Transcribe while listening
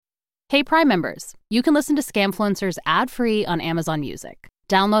Hey, Prime members, you can listen to Scamfluencers ad-free on Amazon Music.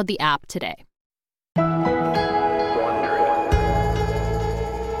 Download the app today.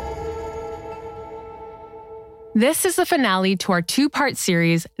 This is the finale to our two-part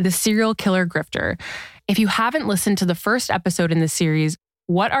series, The Serial Killer Grifter. If you haven't listened to the first episode in the series,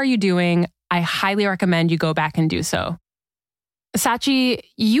 what are you doing? I highly recommend you go back and do so. Sachi,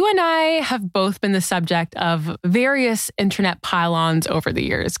 you and I have both been the subject of various internet pile-ons over the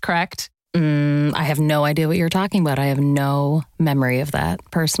years, correct? I have no idea what you're talking about. I have no memory of that,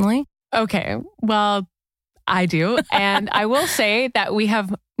 personally. Okay, well, I do. And I will say that we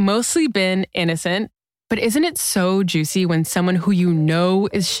have mostly been innocent, but isn't it so juicy when someone who you know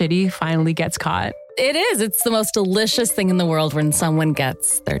is shitty finally gets caught? It is. It's the most delicious thing in the world when someone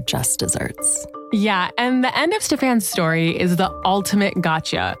gets their just desserts. Yeah, and the end of Stéphane's story is the ultimate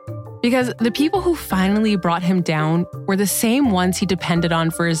gotcha. Because the people who finally brought him down were the same ones he depended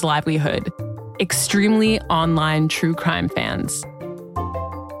on for his livelihood. Extremely online true crime fans.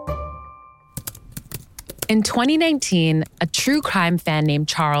 In 2019, a true crime fan named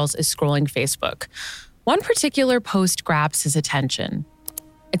Charles is scrolling Facebook. One particular post grabs his attention.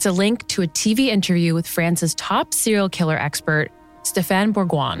 It's a link to a TV interview with France's top serial killer expert, Stéphane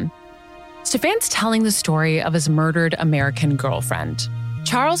Bourgoin. Stéphane's telling the story of his murdered American girlfriend.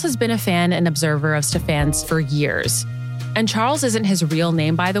 Charles has been a fan and observer of Stéphane's for years. And Charles isn't his real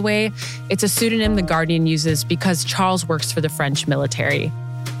name, by the way. It's a pseudonym The Guardian uses because Charles works for the French military.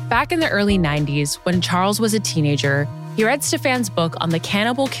 Back in the early 90s, when Charles was a teenager, he read Stéphane's book on the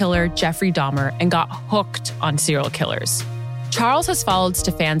cannibal killer Jeffrey Dahmer and got hooked on serial killers. Charles has followed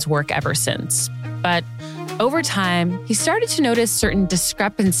Stéphane's work ever since. But over time, he started to notice certain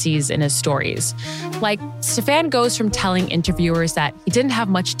discrepancies in his stories. Like, Stéphane goes from telling interviewers that he didn't have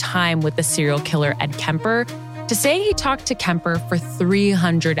much time with the serial killer Ed Kemper to saying he talked to Kemper for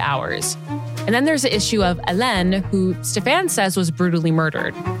 300 hours. And then there's the issue of Hélène, who Stéphane says was brutally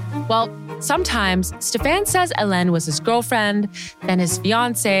murdered. Well, sometimes Stéphane says Hélène was his girlfriend, then his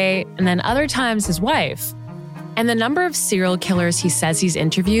fiancée, and then other times his wife. And the number of serial killers he says he's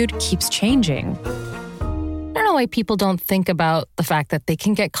interviewed keeps changing. I don't know why people don't think about the fact that they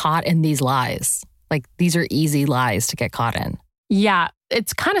can get caught in these lies. Like, these are easy lies to get caught in. Yeah,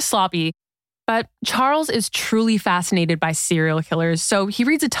 it's kind of sloppy. But Charles is truly fascinated by serial killers, so he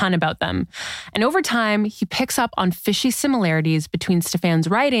reads a ton about them. And over time, he picks up on fishy similarities between Stéphane's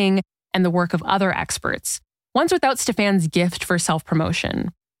writing and the work of other experts, ones without Stéphane's gift for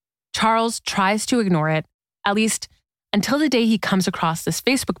self-promotion. Charles tries to ignore it, at least until the day he comes across this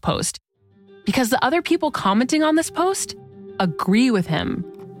Facebook post, because the other people commenting on this post agree with him.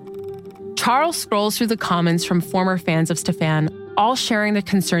 Charles scrolls through the comments from former fans of Stéphane, all sharing their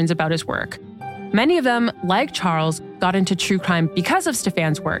concerns about his work. Many of them, like Charles, got into true crime because of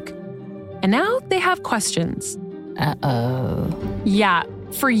Stéphane's work. And now they have questions. Uh-oh. Yeah,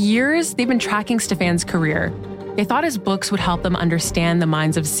 for years, they've been tracking Stéphane's career. They thought his books would help them understand the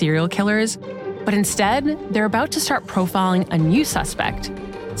minds of serial killers, but instead, they're about to start profiling a new suspect,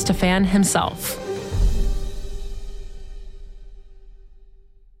 Stéphane himself.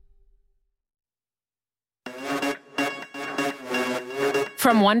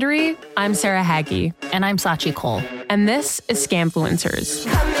 From Wondery, I'm Sarah Haggie. And I'm Sachi Cole. And this is Scamfluencers.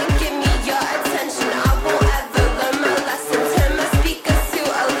 Come and give me your attention. I won't ever learn my lesson. Turn my speakers to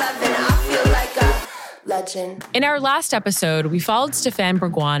 11. I feel like a legend. In our last episode, we followed Stéphane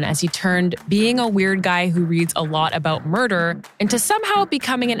Bourgoin as he turned being a weird guy who reads a lot about murder into somehow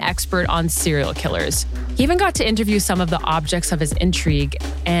becoming an expert on serial killers. He even got to interview some of the objects of his intrigue,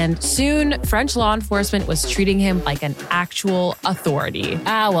 and soon French law enforcement was treating him like an actual authority.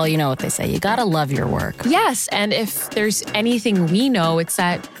 Well, you know what they say. You gotta love your work. Yes, and if there's anything we know, it's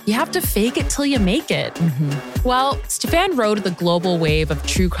that you have to fake it till you make it. Mm-hmm. Well, Stéphane rode the global wave of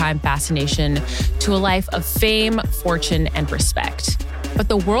true crime fascination to a life of fame, fortune, and respect. But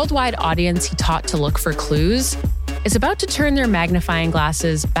the worldwide audience he taught to look for clues is about to turn their magnifying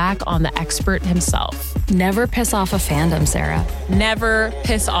glasses back on the expert himself. Never piss off a fandom, Sarah. Never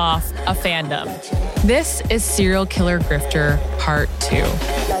piss off a fandom. This is Serial Killer Grifter Part 2.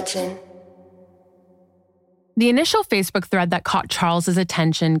 Legend. The initial Facebook thread that caught Charles's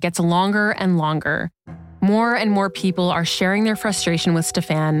attention gets longer and longer. More and more people are sharing their frustration with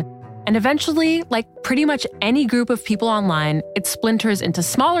Stéphane, and eventually, like pretty much any group of people online, it splinters into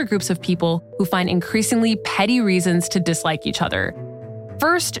smaller groups of people who find increasingly petty reasons to dislike each other.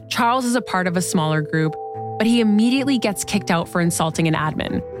 First, Charles is a part of a smaller group, but he immediately gets kicked out for insulting an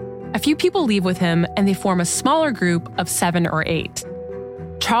admin. A few people leave with him, and they form a smaller group of 7 or 8.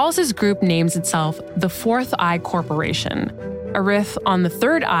 Charles's group names itself the Fourth Eye Corporation. a riff on the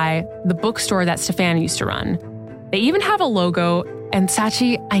third eye, the bookstore that Stéphane used to run. They even have a logo, and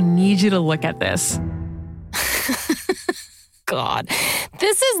Sachi, I need you to look at this. God,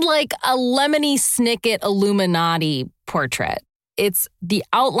 this is like a Lemony Snicket Illuminati portrait. It's the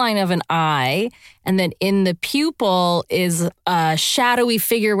outline of an eye, and then in the pupil is a shadowy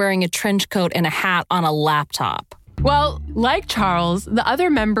figure wearing a trench coat and a hat on a laptop. Well, like Charles, the other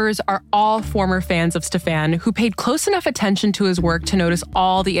members are all former fans of Stéphane who paid close enough attention to his work to notice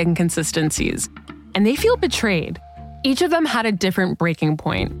all the inconsistencies. And they feel betrayed. Each of them had a different breaking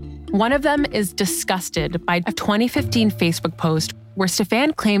point. One of them is disgusted by a 2015 Facebook post where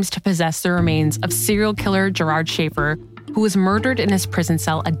Stéphane claims to possess the remains of serial killer Gerard Schaefer, who was murdered in his prison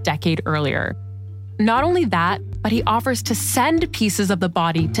cell a decade earlier. Not only that, but he offers to send pieces of the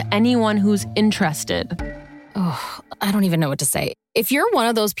body to anyone who's interested. Oh, I don't even know what to say. If you're one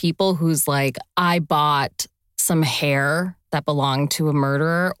of those people who's like, I bought some hair that belonged to a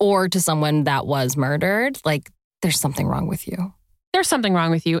murderer or to someone that was murdered, like, there's something wrong with you. There's something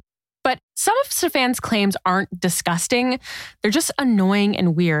wrong with you. But some of Stéphane's claims aren't disgusting. They're just annoying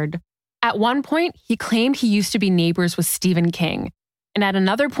and weird. At one point, he claimed he used to be neighbors with Stephen King. And at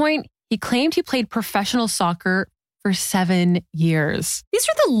another point, he claimed he played professional soccer for 7 years. These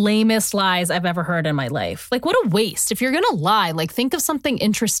are the lamest lies I've ever heard in my life. Like, what a waste. If you're going to lie, like, think of something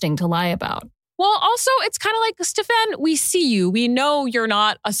interesting to lie about. Well, also, it's kind of like, Stéphane, we see you. We know you're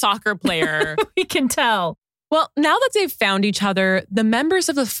not a soccer player. We can tell. Well, now that they've found each other, the members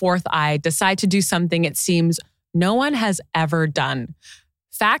of the Fourth Eye decide to do something it seems no one has ever done.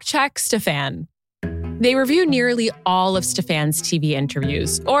 Fact check Stéphane. They review nearly all of Stéphane's TV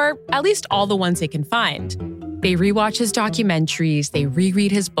interviews, or at least all the ones they can find. They rewatch his documentaries, they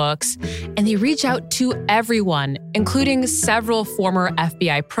reread his books, and they reach out to everyone, including several former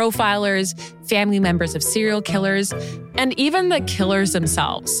FBI profilers, family members of serial killers, and even the killers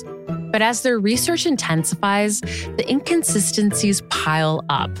themselves. But as their research intensifies, the inconsistencies pile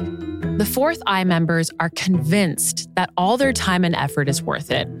up. The Fourth Eye members are convinced that all their time and effort is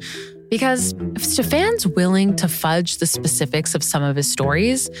worth it. Because if Stéphane's willing to fudge the specifics of some of his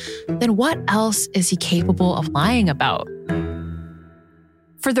stories, then what else is he capable of lying about?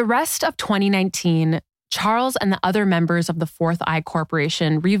 For the rest of 2019, Charles and the other members of the Fourth Eye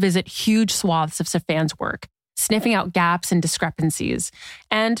Corporation revisit huge swaths of Stéphane's work, sniffing out gaps and discrepancies.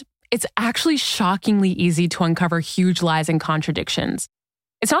 And it's actually shockingly easy to uncover huge lies and contradictions.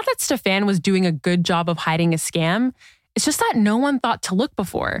 It's not that Stéphane was doing a good job of hiding a scam. It's just that no one thought to look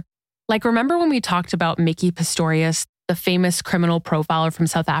before. Like, remember when we talked about Mickey Pistorius, the famous criminal profiler from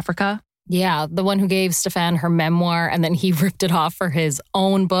South Africa? Yeah, the one who gave Stéphane her memoir and then he ripped it off for his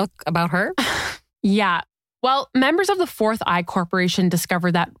own book about her? Yeah. Well, members of the Fourth Eye Corporation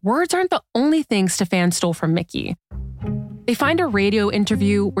discover that words aren't the only thing Stéphane stole from Mickey. They find a radio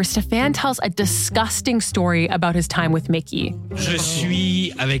interview where Stéphane tells a disgusting story about his time with Mickey. Je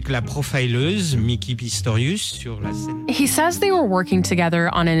suis avec la profileuse Mickey Pistorius sur la scène. He says they were working together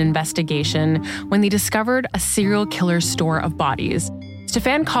on an investigation when they discovered a serial killer's store of bodies.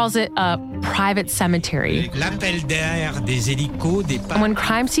 Stéphane calls it a private cemetery. L'appel d'air des hélicos, des And when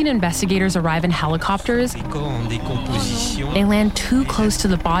crime scene investigators arrive in helicopters, corps en décomposition. they land too close to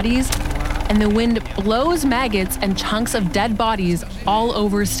the bodies, and the wind blows maggots and chunks of dead bodies all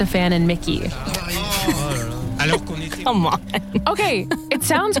over Stéphane and Mickey. Come on. Okay, it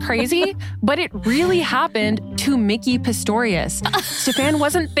sounds crazy, but it really happened to Mickey Pistorius. Stéphane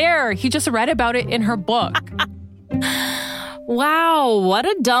wasn't there. He just read about it in her book. Wow, what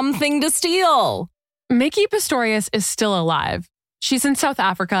a dumb thing to steal. Mickey Pistorius is still alive. She's in South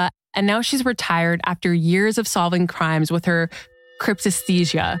Africa, and now she's retired after years of solving crimes with her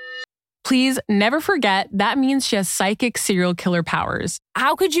cryptesthesia. Please never forget that means she has psychic serial killer powers.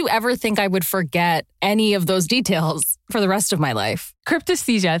 How could you ever think I would forget any of those details for the rest of my life?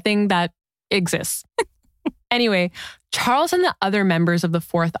 Cryptesthesia, a thing that exists. Anyway, Charles and the other members of the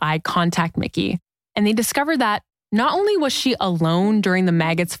Fourth Eye contact Mickey, and they discover that not only was she alone during the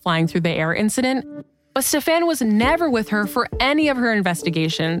maggots flying through the air incident, but Stéphane was never with her for any of her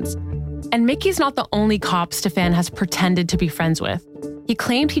investigations. And Mickey's not the only cop Stéphane has pretended to be friends with. He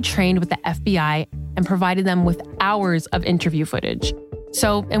claimed he trained with the FBI and provided them with hours of interview footage.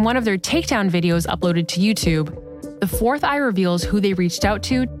 So in one of their takedown videos uploaded to YouTube, the Fourth Eye reveals who they reached out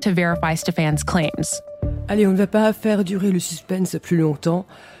to verify Stéphane's claims. Allez, on ne va pas faire durer le suspense plus longtemps.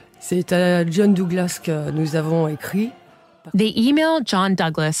 C'est à John Douglas que nous avons écrit. They email John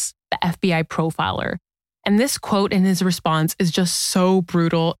Douglas, the FBI profiler. And this quote in his response is just so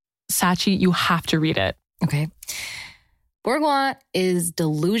brutal. Sachi, you have to read it. Okay. Bourgoin is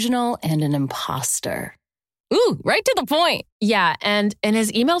delusional and an imposter. Ooh, right to the point. Yeah, and in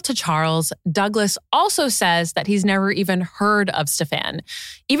his email to Charles, Douglas also says that he's never even heard of Stéphane,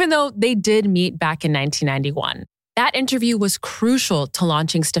 even though they did meet back in 1991. That interview was crucial to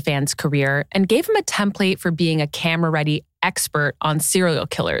launching Stéphane's career and gave him a template for being a camera-ready expert on serial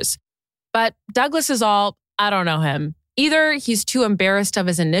killers. But Douglas is all, I don't know him. Either he's too embarrassed of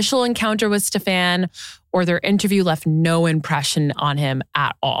his initial encounter with Stéphane, or their interview left no impression on him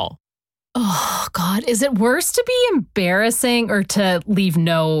at all. Oh, God. Is it worse to be embarrassing or to leave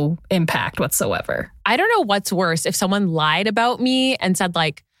no impact whatsoever? I don't know what's worse, if someone lied about me and said,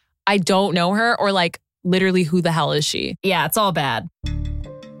 like, I don't know her, or like, literally, who the hell is she? Yeah, it's all bad.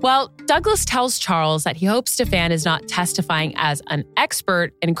 Well, Douglas tells Charles that he hopes Stéphane is not testifying as an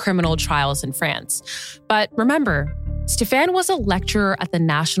expert in criminal trials in France. But remember, Stéphane was a lecturer at the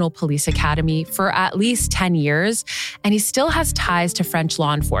National Police Academy for at least 10 years, and he still has ties to French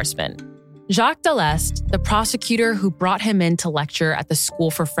law enforcement. Jacques Deleste, the prosecutor who brought him in to lecture at the School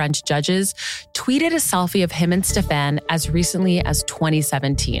for French Judges, tweeted a selfie of him and Stéphane as recently as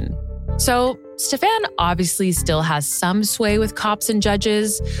 2017. So Stéphane obviously still has some sway with cops and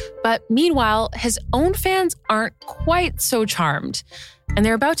judges, but meanwhile, his own fans aren't quite so charmed, and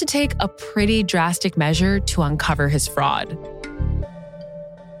they're about to take a pretty drastic measure to uncover his fraud.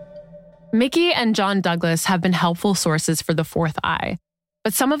 Mickey and John Douglas have been helpful sources for the Fourth Eye,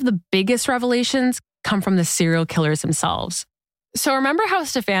 but some of the biggest revelations come from the serial killers themselves. So remember how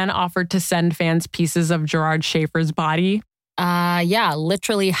Stéphane offered to send fans pieces of Gerard Schaefer's body? Yeah,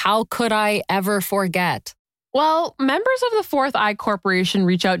 literally, how could I ever forget? Well, members of the Fourth Eye Corporation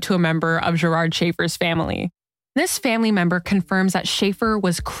reach out to a member of Gerard Schaefer's family. This family member confirms that Schaefer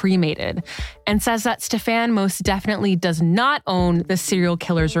was cremated and says that Stéphane most definitely does not own the serial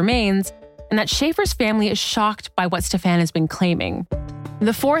killer's remains, and that Schaefer's family is shocked by what Stéphane has been claiming.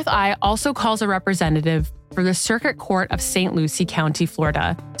 The Fourth Eye also calls a representative for the Circuit Court of St. Lucie County,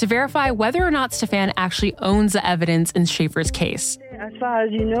 Florida, to verify whether or not Stéphane actually owns the evidence in Schaefer's case. As far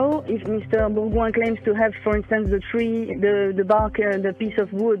as you know, if Mr. Bourgoin claims to have, for instance, the tree, the bark, the piece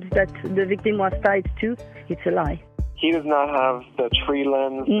of wood that the victim was tied to, it's a lie. He does not have the tree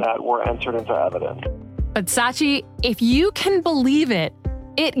limbs that were entered into evidence. But Sachi, if you can believe it,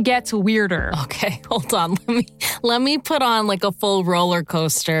 it gets weirder. Okay, hold on. Let me put on like a full roller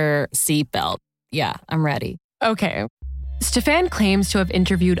coaster seatbelt. Yeah, I'm ready. Okay. Stéphane claims to have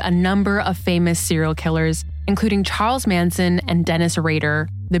interviewed a number of famous serial killers, including Charles Manson and Dennis Rader,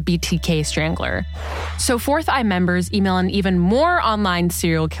 the BTK strangler. So Fourth Eye members email an even more online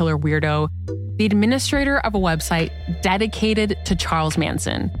serial killer weirdo, the administrator of a website dedicated to Charles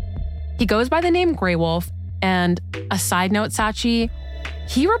Manson. He goes by the name Grey Wolf, and a side note, Sachi,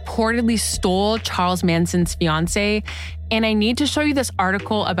 he reportedly stole Charles Manson's fiancée, and I need to show you this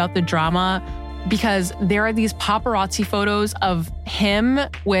article about the drama because there are these paparazzi photos of him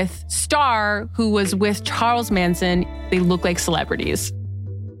with Star, who was with Charles Manson. They look like celebrities.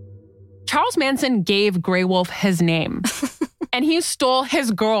 Charles Manson gave Grey Wolf his name, and he stole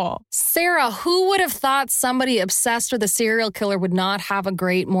his girl. Sarah, who would have thought somebody obsessed with a serial killer would not have a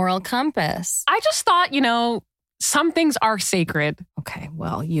great moral compass? I just thought, some things are sacred. Okay,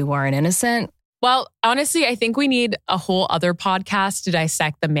 well, you are an innocent. Well, honestly, I think we need a whole other podcast to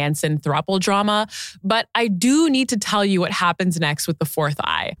dissect the Manson throuple drama, but I do need to tell you what happens next with the Fourth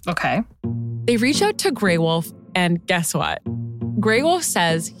Eye. Okay. They reach out to Grey Wolf, and guess what? Grey Wolf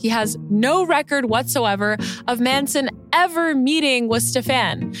says he has no record whatsoever of Manson ever meeting with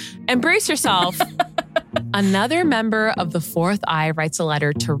Stéphane. And brace yourself. Another member of the Fourth Eye writes a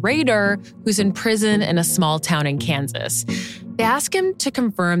letter to Rader, who's in prison in a small town in Kansas. They ask him to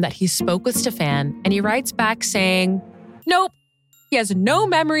confirm that he spoke with Stéphane, and he writes back saying, nope, he has no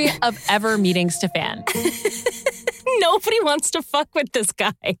memory of ever meeting Stéphane. Nobody wants to fuck with this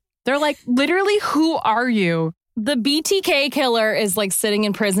guy. They're like, literally, who are you? The BTK killer is like sitting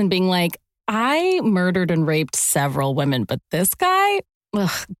in prison being like, I murdered and raped several women, but this guy,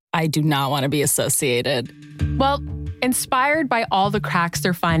 I do not want to be associated. Well, inspired by all the cracks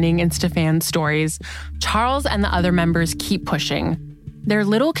they're finding in Stéphane's stories, Charles and the other members keep pushing. Their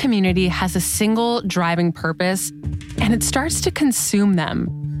little community has a single driving purpose, and it starts to consume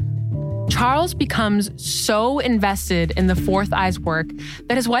them. Charles becomes so invested in the Fourth Eye's work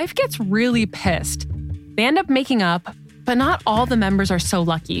that his wife gets really pissed. They end up making up, but not all the members are so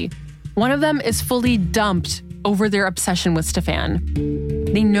lucky. One of them is fully dumped over their obsession with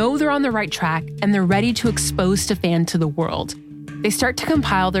Stéphane. They know they're on the right track, and they're ready to expose Stéphane to the world. They start to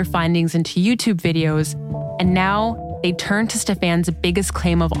compile their findings into YouTube videos, and now they turn to Stéphane's biggest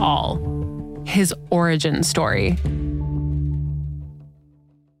claim of all, his origin story.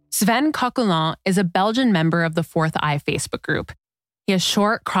 Sven Coquelin is a Belgian member of the Fourth Eye Facebook group. He has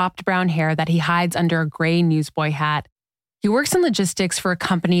short, cropped brown hair that he hides under a gray newsboy hat. He works in logistics for a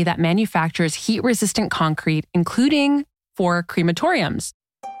company that manufactures heat-resistant concrete, including for crematoriums.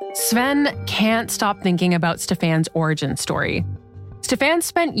 Sven can't stop thinking about Stéphane's origin story. Stéphane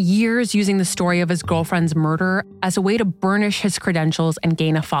spent years using the story of his girlfriend's murder as a way to burnish his credentials and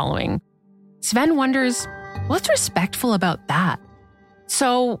gain a following. Sven wonders, what's respectful about that?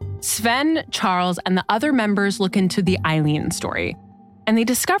 So Sven, Charles, and the other members look into the Eileen story, and they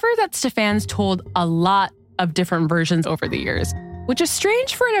discover that Stéphane's told a lot of different versions over the years, which is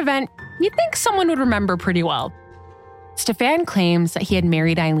strange for an event you'd think someone would remember pretty well. Stéphane claims that he had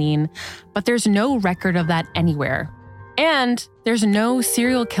married Eileen, but there's no record of that anywhere. And there's no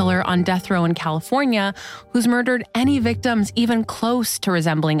serial killer on death row in California who's murdered any victims even close to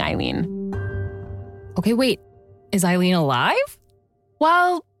resembling Eileen. Okay, wait. Is Eileen alive?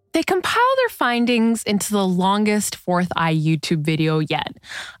 Well, they compile their findings into the longest Fourth Eye YouTube video yet,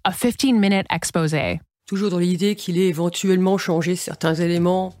 a 15-minute exposé. Toujours dans l'idée qu'il ait éventuellement changé certains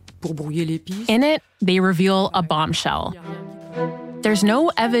éléments pour brouiller les pistes. In it, they reveal a bombshell. There's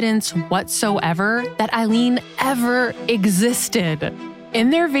no evidence whatsoever that Eileen ever existed.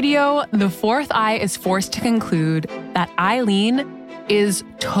 In their video, the Fourth Eye is forced to conclude that Eileen is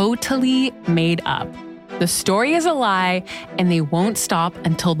totally made up. The story is a lie, and they won't stop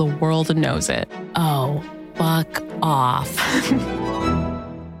until the world knows it. Oh, fuck off.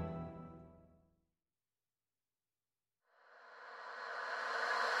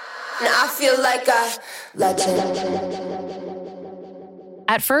 Now I feel like a legend.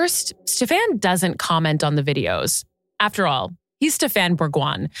 At first, Stéphane doesn't comment on the videos. After all, he's Stéphane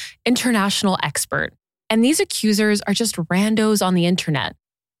Bourgoin, international expert. And these accusers are just randos on the internet.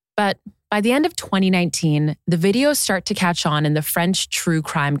 But by the end of 2019, the videos start to catch on in the French true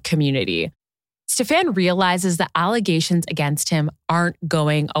crime community. Stéphane realizes the allegations against him aren't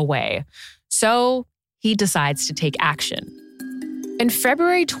going away. So he decides to take action. In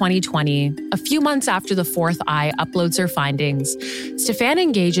February 2020, a few months after the Fourth Eye uploads their findings, Stéphane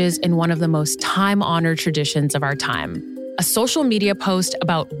engages in one of the most time-honored traditions of our time, a social media post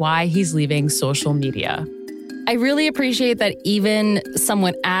about why he's leaving social media. I really appreciate that even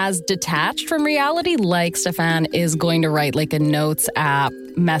someone as detached from reality like Stéphane is going to write like a notes app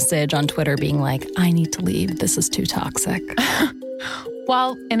message on Twitter being like, I need to leave. This is too toxic.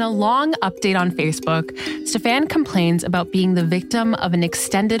 Well, in a long update on Facebook, Stéphane complains about being the victim of an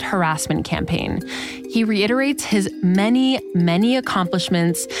extended harassment campaign. He reiterates his many, many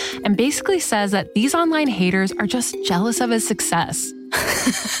accomplishments and basically says that these online haters are just jealous of his success.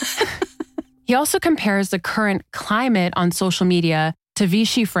 He also compares the current climate on social media to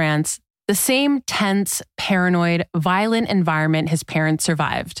Vichy France, the same tense, paranoid, violent environment his parents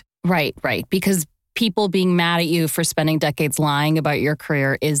survived. Right. Because people being mad at you for spending decades lying about your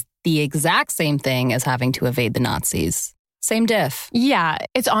career is the exact same thing as having to evade the Nazis. Same diff. Yeah,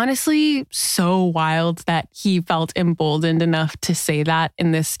 it's honestly so wild that he felt emboldened enough to say that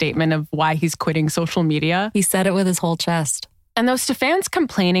in this statement of why he's quitting social media. He said it with his whole chest. And though Stéphane's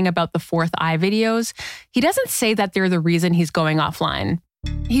complaining about the Fourth Eye videos, he doesn't say that they're the reason he's going offline.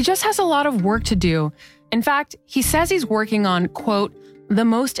 He just has a lot of work to do. In fact, he says he's working on, quote, the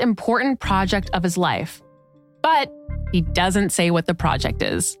most important project of his life. But he doesn't say what the project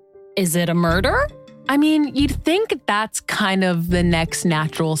is. Is it a murder? I mean, you'd think that's kind of the next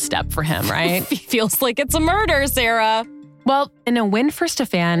natural step for him, right? Feels like it's a murder, Sarah. Well, in a win for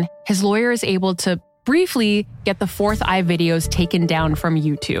Stéphane, his lawyer is able to briefly get the Fourth Eye videos taken down from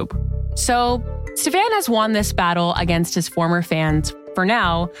YouTube. So Stéphane has won this battle against his former fans for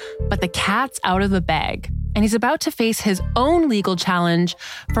now, but the cat's out of the bag. And he's about to face his own legal challenge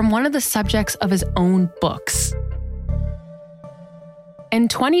from one of the subjects of his own books. In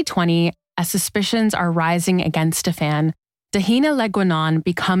 2020, as suspicions are rising against Stéphane, Dahina Leguinan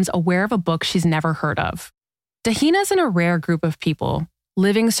becomes aware of a book she's never heard of. Dahina's in a rare group of people,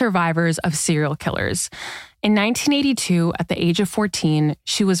 living survivors of serial killers. In 1982, at the age of 14,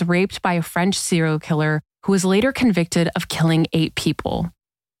 she was raped by a French serial killer who was later convicted of killing 8 people.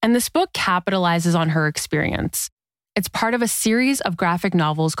 And this book capitalizes on her experience. It's part of a series of graphic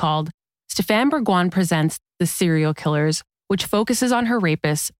novels called Stéphane Bourgoin Presents The Serial Killers, which focuses on her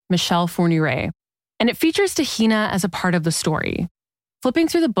rapist, Michel Fourniret. And it features Dahina as a part of the story. Flipping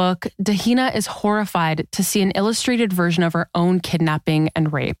through the book, Dahina is horrified to see an illustrated version of her own kidnapping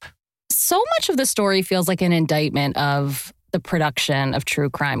and rape. So much of the story feels like an indictment of the production of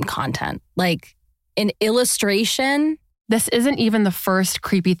true crime content. Like an illustration. This isn't even the first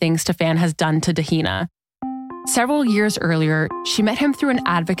creepy thing Stéphane has done to Dahina. Several years earlier, she met him through an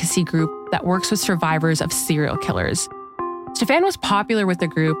advocacy group that works with survivors of serial killers. Stéphane was popular with the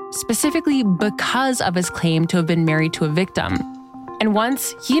group specifically because of his claim to have been married to a victim. And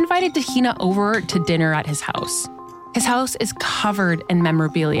once, he invited Dahina over to dinner at his house. His house is covered in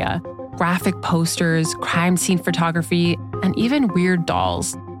memorabilia, graphic posters, crime scene photography, and even weird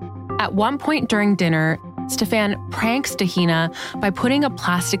dolls. At one point during dinner, Stéphane pranks Dahina by putting a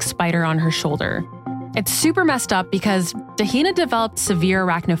plastic spider on her shoulder. It's super messed up because Dahina developed severe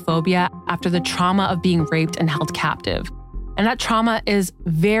arachnophobia after the trauma of being raped and held captive. And that trauma is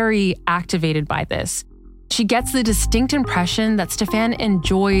very activated by this. She gets the distinct impression that Stéphane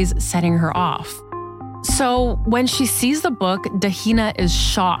enjoys setting her off. So when she sees the book, Dahina is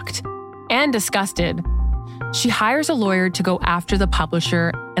shocked and disgusted. She hires a lawyer to go after the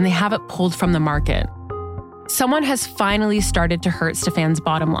publisher, and they have it pulled from the market. Someone has finally started to hurt Stéphane's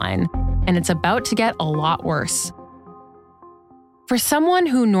bottom line, and it's about to get a lot worse. For someone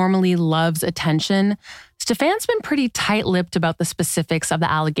who normally loves attention, Stéphane's been pretty tight-lipped about the specifics of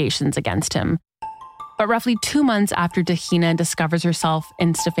the allegations against him. But roughly 2 months after Dahina discovers herself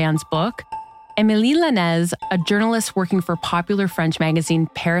in Stéphane's book, Émilie Lanez, a journalist working for popular French magazine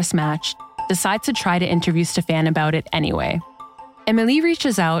Paris Match, decides to try to interview Stéphane about it anyway. Émilie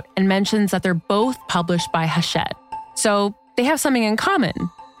reaches out and mentions that they're both published by Hachette, so they have something in common.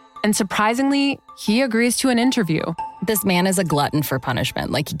 And surprisingly, he agrees to an interview. This man is a glutton for punishment.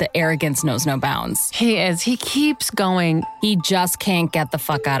 Like, the arrogance knows no bounds. He is. He keeps going. He just can't get the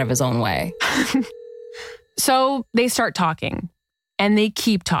fuck out of his own way. So they start talking, and they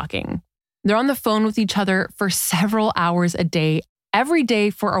keep talking. They're on the phone with each other for several hours a day, every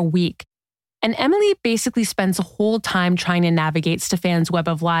day for a week. And Émilie basically spends the whole time trying to navigate Stéphane's web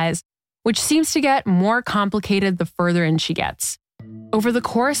of lies, which seems to get more complicated the further in she gets. Over the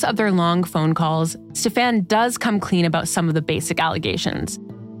course of their long phone calls, Stéphane does come clean about some of the basic allegations.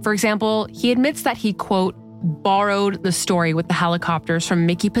 For example, he admits that he, quote, borrowed the story with the helicopters from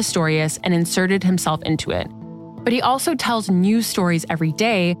Mickey Pistorius and inserted himself into it. But he also tells news stories every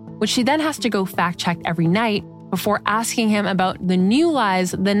day, which he then has to go fact-check every night before asking him about the new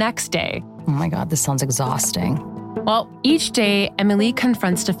lies the next day. Oh my God, this sounds exhausting. Well, each day, Émilie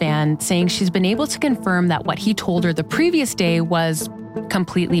confronts Stéphane, saying she's been able to confirm that what he told her the previous day was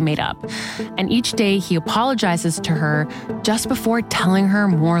completely made up. And each day, he apologizes to her just before telling her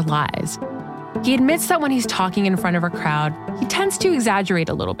more lies. He admits that when he's talking in front of a crowd, he tends to exaggerate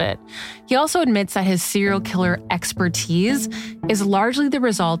a little bit. He also admits that his serial killer expertise is largely the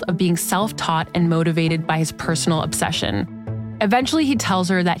result of being self-taught and motivated by his personal obsession. Eventually, he tells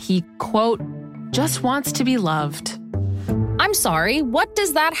her that he, quote, just wants to be loved. I'm sorry, what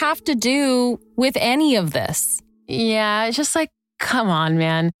does that have to do with any of this? Yeah, it's just like, come on,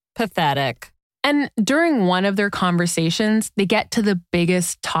 man. Pathetic. And during one of their conversations, they get to the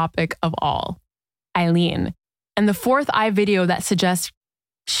biggest topic of all, Eileen, and the fourth eye video that suggests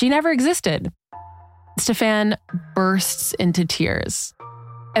she never existed. Stéphane bursts into tears.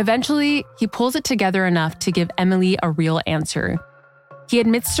 Eventually, he pulls it together enough to give Émilie a real answer. He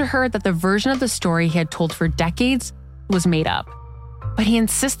admits to her that the version of the story he had told for decades was made up. But he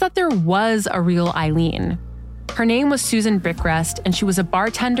insists that there was a real Eileen. Her name was Susan Bickrest, and she was a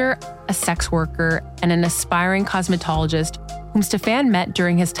bartender, a sex worker, and an aspiring cosmetologist whom Stéphane met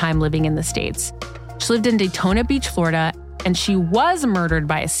during his time living in the States. She lived in Daytona Beach, Florida, and she was murdered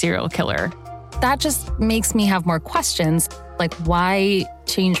by a serial killer. That just makes me have more questions. Like, why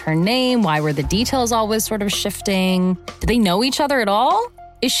change her name? Why were the details always sort of shifting? Do they know each other at all?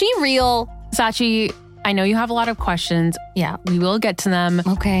 Is she real? Sachi, I know you have a lot of questions. Yeah. We will get to them.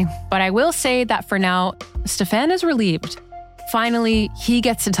 Okay. But I will say that for now, Stéphane is relieved. Finally, he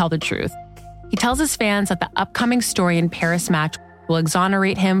gets to tell the truth. He tells his fans that the upcoming story in Paris Match will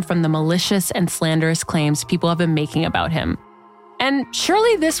exonerate him from the malicious and slanderous claims people have been making about him. And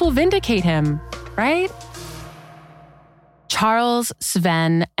surely this will vindicate him, right? Charles,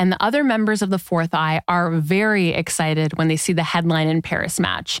 Sven, and the other members of the Fourth Eye are very excited when they see the headline in Paris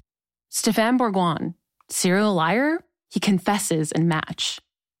Match. Stéphane Bourgoin, serial liar? He confesses in Match.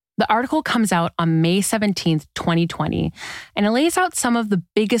 The article comes out on May 17th, 2020, and it lays out some of the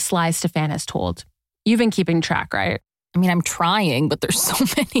biggest lies Stéphane has told. You've been keeping track, right? I mean, I'm trying, but there's so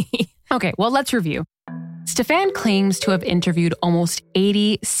many. Okay, well, let's review. Stéphane claims to have interviewed almost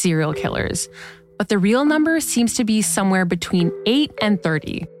 80 serial killers, but the real number seems to be somewhere between 8 and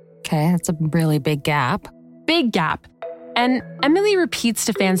 30. Okay, that's a really big gap. Big gap. And Émilie repeats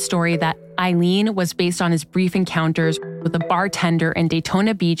Stéphane's story that Eileen was based on his brief encounters with a bartender in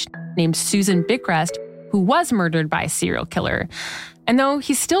Daytona Beach named Susan Bickrest, who was murdered by a serial killer. And though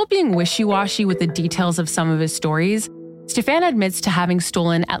he's still being wishy-washy with the details of some of his stories, Stéphane admits to having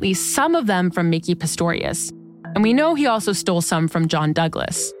stolen at least some of them from Mickey Pistorius. And we know he also stole some from John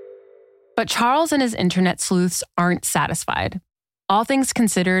Douglas. But Charles and his internet sleuths aren't satisfied. All things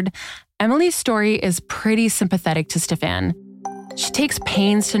considered, Emily's story is pretty sympathetic to Stéphane. She takes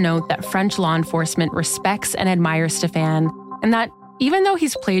pains to note that French law enforcement respects and admires Stéphane, and that even though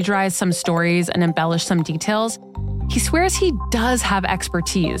he's plagiarized some stories and embellished some details, he swears he does have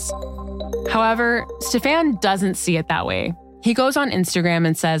expertise. However, Stéphane doesn't see it that way. He goes on Instagram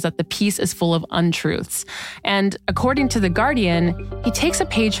and says that the piece is full of untruths. And according to The Guardian, he takes a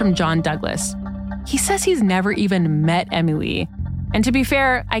page from John Douglas. He says he's never even met Emily. And to be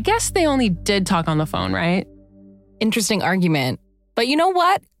fair, I guess they only did talk on the phone, right? Interesting argument. But you know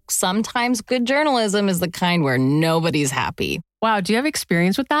what? Sometimes good journalism is the kind where nobody's happy. Wow, do you have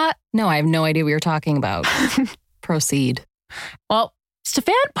experience with that? No, I have no idea what you're talking about. Proceed. Well,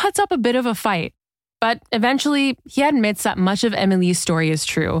 Stéphane puts up a bit of a fight. But eventually, he admits that much of Emily's story is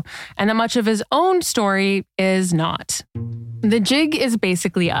true, and that much of his own story is not. The jig is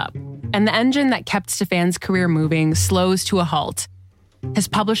basically up, and the engine that kept Stéphane's career moving slows to a halt. His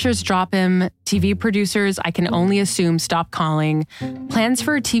publishers drop him, TV producers, I can only assume, stop calling, plans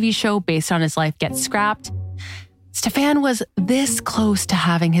for a TV show based on his life get scrapped. Stéphane was this close to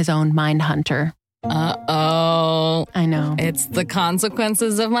having his own Mindhunter. Uh-oh. I know. It's the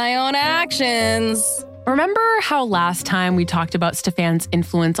consequences of my own actions. Remember how last time we talked about Stéphane's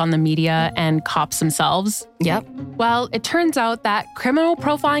influence on the media and cops themselves? Yep. Well, it turns out that criminal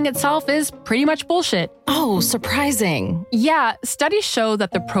profiling itself is pretty much bullshit. Oh, surprising. Yeah, studies show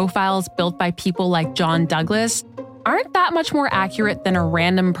that the profiles built by people like John Douglas aren't that much more accurate than a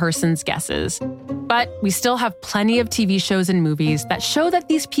random person's guesses. But we still have plenty of TV shows and movies that show that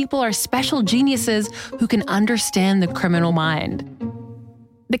these people are special geniuses who can understand the criminal mind.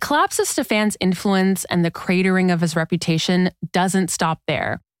 The collapse of Stéphane's influence and the cratering of his reputation doesn't stop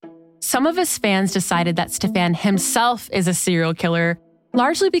there. Some of his fans decided that Stéphane himself is a serial killer,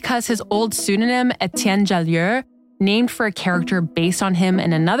 largely because his old pseudonym, Etienne Jallieu, named for a character based on him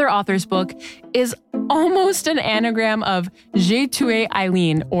in another author's book, is almost an anagram of J'ai tué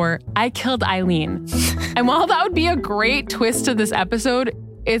Eileen, or I killed Eileen. And while that would be a great twist to this episode,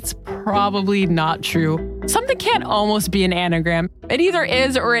 it's probably not true. Something can't almost be an anagram. It either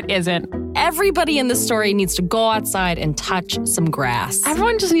is or it isn't. Everybody in this story needs to go outside and touch some grass.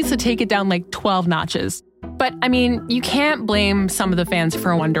 Everyone just needs to take it down like 12 notches. But, I mean, you can't blame some of the fans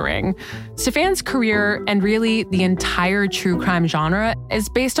for wondering. Stéphane's career, and really the entire true crime genre, is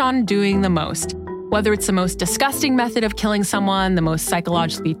based on doing the most. Whether it's the most disgusting method of killing someone, the most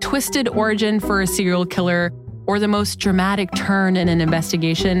psychologically twisted origin for a serial killer, or the most dramatic turn in an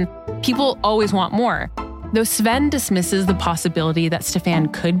investigation, people always want more. Though Sven dismisses the possibility that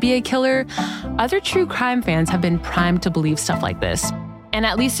Stéphane could be a killer, other true crime fans have been primed to believe stuff like this. And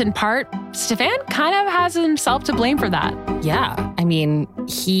at least in part, Stéphane kind of has himself to blame for that. Yeah, I mean,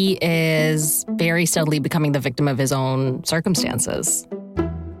 he is very steadily becoming the victim of his own circumstances.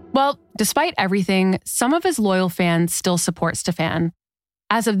 Well, despite everything, some of his loyal fans still support Stéphane.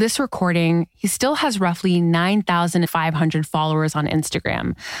 As of this recording, he still has roughly 9,500 followers on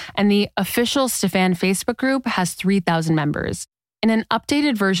Instagram, and the official Stéphane Facebook group has 3,000 members. In an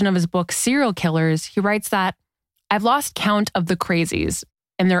updated version of his book, Serial Killers, he writes that, I've lost count of the crazies,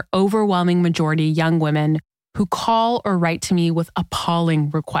 and they're overwhelming majority young women who call or write to me with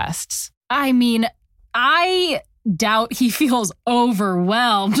appalling requests. I mean, I doubt he feels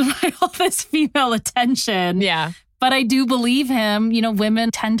overwhelmed by all this female attention. Yeah. But I do believe him. You know,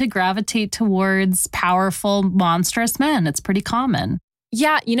 women tend to gravitate towards powerful, monstrous men. It's pretty common.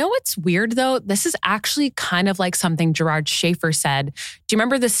 Yeah, you know what's weird though? This is actually kind of like something Gerard Schaefer said. Do you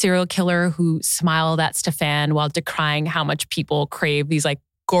remember the serial killer who smiled at Stéphane while decrying how much people crave these like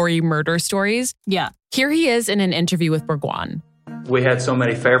gory murder stories? Yeah. Here he is in an interview with Bourgoin. We had so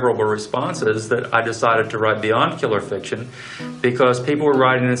many favorable responses that I decided to write beyond killer fiction because people were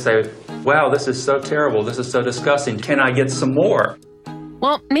writing and say, wow, this is so terrible. This is so disgusting. Can I get some more?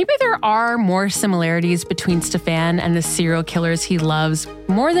 Well, maybe there are more similarities between Stéphane and the serial killers he loves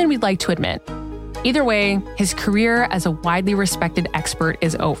more than we'd like to admit. Either way, his career as a widely respected expert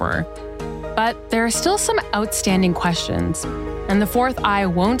is over. But there are still some outstanding questions, and the fourth eye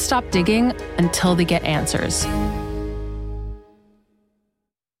won't stop digging until they get answers.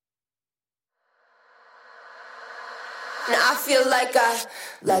 Now I feel like a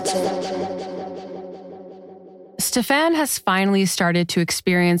legend. Stéphane has finally started to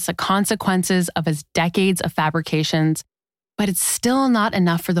experience the consequences of his decades of fabrications, but it's still not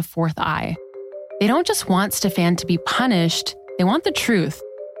enough for the fourth eye. They don't just want Stéphane to be punished, They want the truth.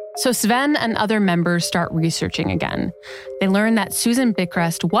 So Sven and other members start researching again. They learn that Susan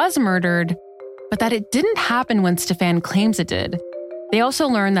Bickrest was murdered, but that it didn't happen when Stéphane claims it did. They also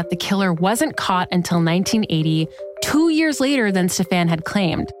learn that the killer wasn't caught until 1980, 2 years later than Stéphane had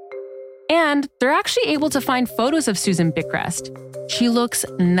claimed. And they're actually able to find photos of Susan Bickrest. She looks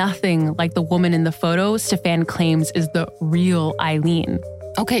nothing like the woman in the photo Stéphane claims is the real Eileen.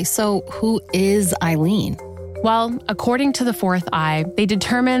 Okay, so who is Eileen? Well, according to the Fourth Eye, they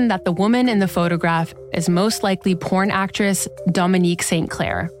determined that the woman in the photograph is most likely porn actress Dominique St.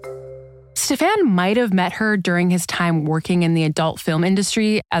 Clair. Stéphane might have met her during his time working in the adult film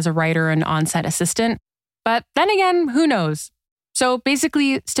industry as a writer and on-set assistant, but then again, who knows? So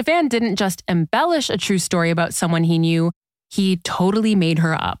basically, Stéphane didn't just embellish a true story about someone he knew, he totally made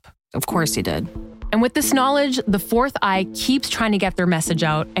her up. Of course he did. And with this knowledge, the Fourth Eye keeps trying to get their message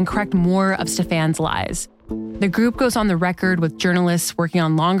out and correct more of Stéphane's lies. The group goes on the record with journalists working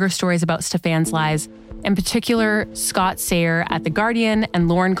on longer stories about Stéphane's lies, in particular, Scott Sayer at The Guardian and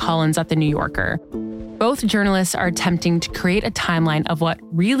Lauren Collins at The New Yorker. Both journalists are attempting to create a timeline of what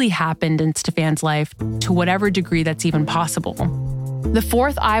really happened in Stéphane's life to whatever degree that's even possible. The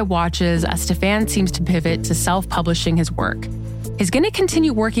Fourth Eye watches as Stéphane seems to pivot to self-publishing his work. He's going to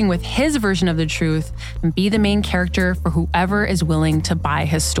continue working with his version of the truth and be the main character for whoever is willing to buy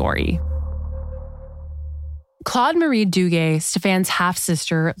his story. Claude Marie Duguay, Stéphane's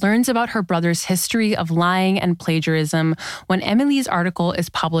half-sister, learns about her brother's history of lying and plagiarism when Emily's article is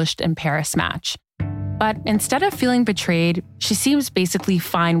published in Paris Match. But instead of feeling betrayed, she seems basically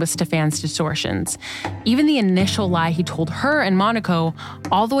fine with Stéphane's distortions. Even the initial lie he told her in Monaco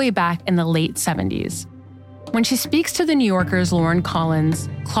all the way back in the late 70s. When she speaks to The New Yorker's Lauren Collins,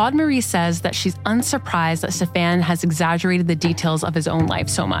 Claude Marie says that she's unsurprised that Stéphane has exaggerated the details of his own life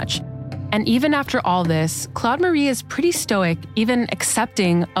so much. And even after all this, Claude Marie is pretty stoic, even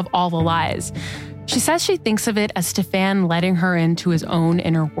accepting of all the lies. She says she thinks of it as Stéphane letting her into his own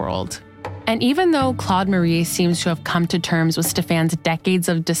inner world. And even though Claude Marie seems to have come to terms with Stéphane's decades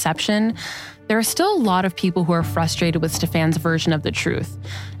of deception, there are still a lot of people who are frustrated with Stéphane's version of the truth,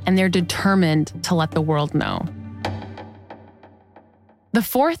 and they're determined to let the world know. The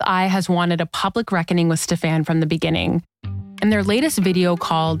Fourth Eye has wanted a public reckoning with Stéphane from the beginning. In their latest video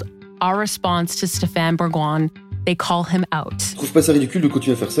called Our Response to Stéphane Bourgoin, they call him out.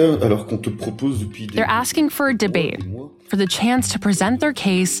 They're asking for a debate, for the chance to present their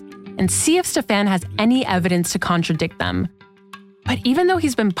case and see if Stéphane has any evidence to contradict them. But even though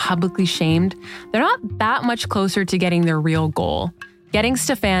he's been publicly shamed, they're not that much closer to getting their real goal, getting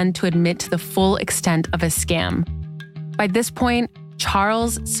Stéphane to admit to the full extent of his scam. By this point,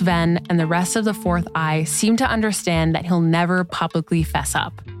 Charles, Sven, and the rest of the Fourth Eye seem to understand that he'll never publicly fess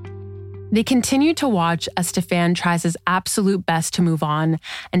up. They continue to watch as Stéphane tries his absolute best to move on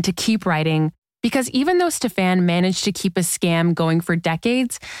and to keep writing, because even though Stéphane managed to keep his scam going for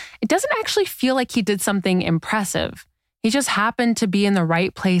decades, it doesn't actually feel like he did something impressive. He just happened to be in the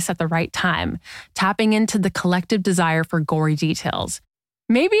right place at the right time, tapping into the collective desire for gory details.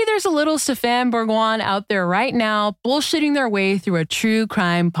 Maybe there's a little Stéphane Bourgoin out there right now bullshitting their way through a true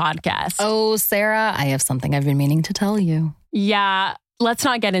crime podcast. Oh, Sarah, I have something I've been meaning to tell you. Yeah, let's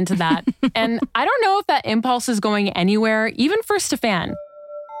not get into that. And I don't know if that impulse is going anywhere, even for Stéphane.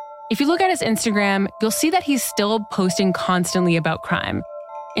 If you look at his Instagram, you'll see that he's still posting constantly about crime.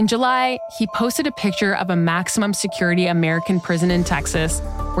 In July, he posted a picture of a maximum security American prison in Texas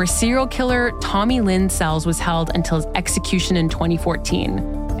where serial killer Tommy Lynn Sells was held until his execution in 2014,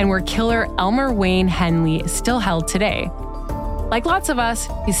 and where killer Elmer Wayne Henley is still held today. Like lots of us,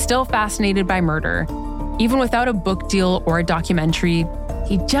 he's still fascinated by murder. Even without a book deal or a documentary,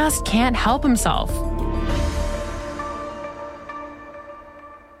 he just can't help himself.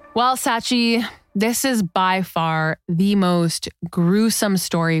 Well, Sachi, this is by far the most gruesome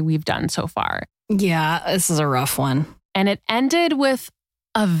story we've done so far. Yeah, this is a rough one. And it ended with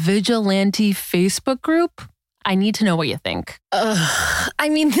a vigilante Facebook group. I need to know what you think. I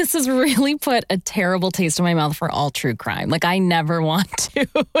mean, this has really put a terrible taste in my mouth for all true crime. Like, I never want to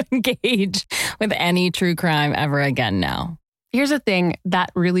engage with any true crime ever again now. Here's the thing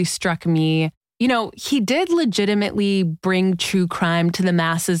that really struck me. You know, he did legitimately bring true crime to the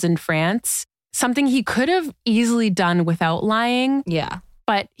masses in France, something he could have easily done without lying. Yeah.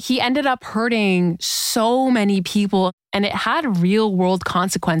 But he ended up hurting so many people, and it had real world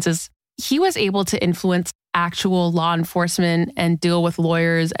consequences. He was able to influence actual law enforcement and deal with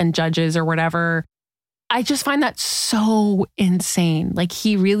lawyers and judges or whatever. I just find that so insane. Like,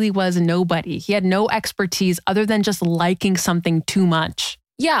 he really was nobody. He had no expertise other than just liking something too much.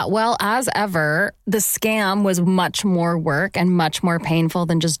 Yeah, well, as ever, the scam was much more work and much more painful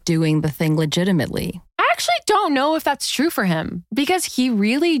than just doing the thing legitimately. I actually don't know if that's true for him because he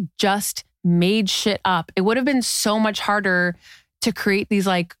really just made shit up. It would have been so much harder to create these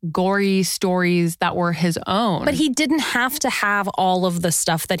like gory stories that were his own. But he didn't have to have all of the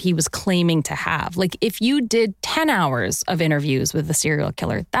stuff that he was claiming to have. Like if you did 10 hours of interviews with the serial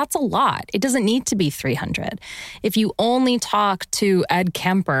killer, that's a lot. It doesn't need to be 300. If you only talk to Ed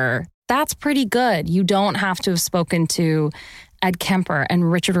Kemper, that's pretty good. You don't have to have spoken to Ed Kemper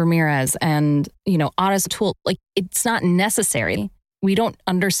and Richard Ramirez and, Ottis Toole. Like it's not necessary. We don't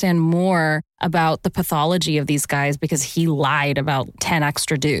understand more about the pathology of these guys because he lied about 10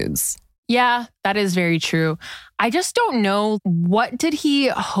 extra dudes. Yeah, that is very true. I just don't know, what did he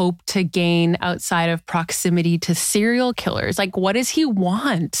hope to gain outside of proximity to serial killers? Like, what does he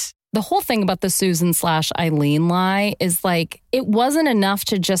want? The whole thing about the Susan/Eileen lie is like, it wasn't enough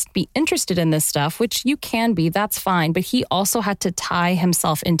to just be interested in this stuff, which you can be, that's fine. But he also had to tie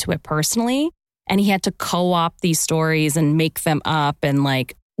himself into it personally. And he had to co-opt these stories and make them up. And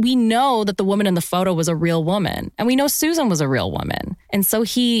like, we know that the woman in the photo was a real woman. And we know Susan was a real woman. And so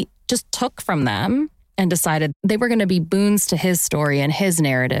he just took from them and decided they were going to be boons to his story and his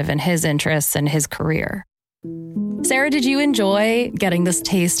narrative and his interests and his career. Sarah, did you enjoy getting this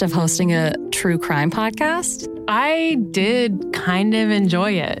taste of hosting a true crime podcast? I did kind of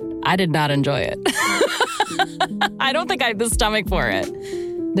enjoy it. I did not enjoy it. I don't think I had the stomach for it.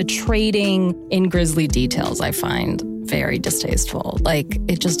 The trading in grisly details I find very distasteful. Like,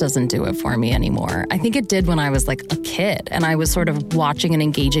 it just doesn't do it for me anymore. I think it did when I was like a kid and I was sort of watching and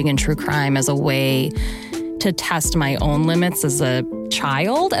engaging in true crime as a way to test my own limits as a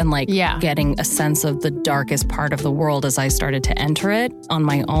child and getting a sense of the darkest part of the world as I started to enter it on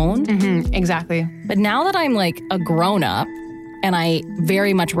my own. Mm-hmm, exactly. But now that I'm like a grown-up and I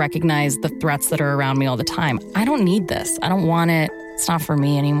very much recognize the threats that are around me all the time, I don't need this. I don't want it. It's not for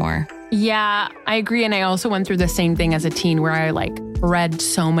me anymore. Yeah, I agree. And I also went through the same thing as a teen where I read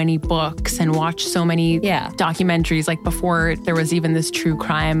so many books and watched so many documentaries before there was even this true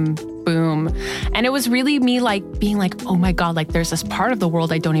crime boom. And it was really me being like, oh my God, there's this part of the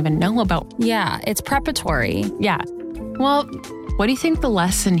world I don't even know about. Yeah, it's preparatory. Yeah. Well, what do you think the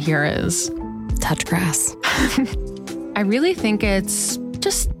lesson here is? Touch grass. I really think it's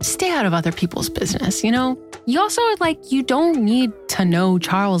just stay out of other people's business, You also, you don't need to know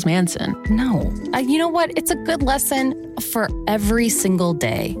Charles Manson. No. You know what? It's a good lesson for every single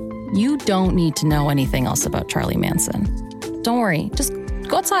day. You don't need to know anything else about Charlie Manson. Don't worry. Just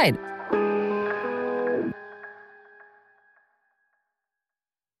go outside.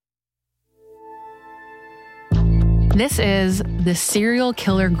 This is The Serial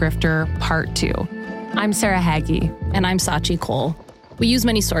Killer Grifter Part 2. I'm Sarah Hagee. And I'm Sachi Cole. We use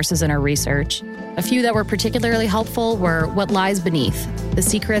many sources in our research. A few that were particularly helpful were What Lies Beneath, The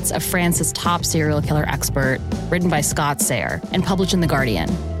Secrets of France's Top Serial Killer Expert, written by Scott Sayre and published in The Guardian,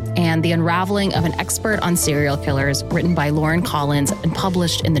 and The Unraveling of an Expert on Serial Killers, written by Lauren Collins and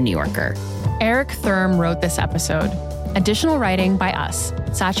published in The New Yorker. Eric Thurm wrote this episode. Additional writing by us,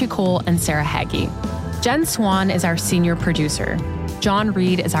 Sachi Cole and Sarah Hagee. Jen Swan is our senior producer. John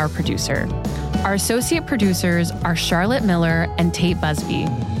Reed is our producer. Our associate producers are Charlotte Miller and Tate Busby.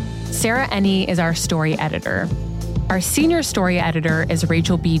 Sarah Ennie is our story editor. Our senior story editor is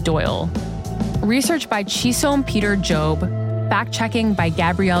Rachel B. Doyle. Research by Chisom Peter Job. Fact-checking by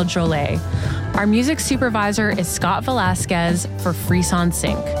Gabrielle Drolet. Our music supervisor is Scott Velasquez for Frisson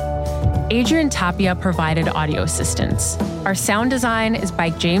Sync. Adrian Tapia provided audio assistance. Our sound design is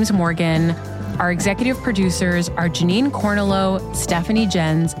by James Morgan. Our executive producers are Janine Cornello, Stephanie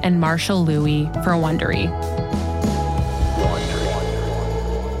Jens, and Marshall Louie for Wondery.